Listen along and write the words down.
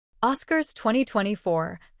Oscars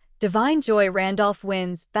 2024. Da'Vine Joy Randolph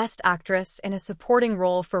wins Best Actress in a Supporting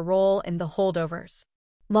Role in The Holdovers.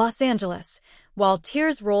 Los Angeles. While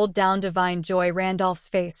tears rolled down Da'Vine Joy Randolph's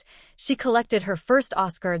face, she collected her first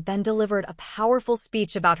Oscar, then delivered a powerful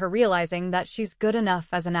speech about her realizing that she's good enough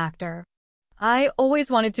as an actor. "I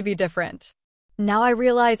always wanted to be different. Now I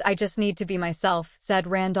realize I just need to be myself," said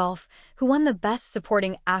Randolph, who won the Best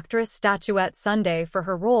Supporting Actress statuette Sunday for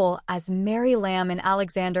her role as Mary Lamb in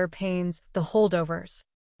Alexander Payne's The Holdovers.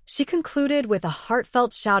 She concluded with a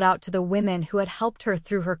heartfelt shout-out to the women who had helped her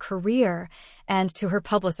through her career and to her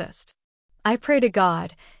publicist. "I pray to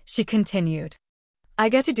God," she continued. "I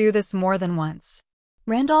get to do this more than once."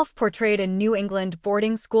 Randolph portrayed a New England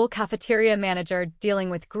boarding school cafeteria manager dealing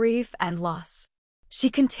with grief and loss. She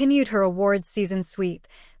continued her awards season sweep,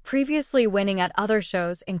 previously winning at other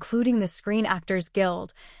shows including the Screen Actors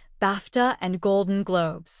Guild, BAFTA, and Golden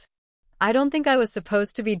Globes. "I don't think I was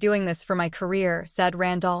supposed to be doing this for my career," said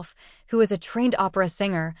Randolph, who is a trained opera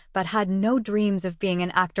singer but had no dreams of being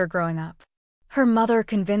an actor growing up. Her mother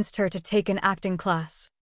convinced her to take an acting class.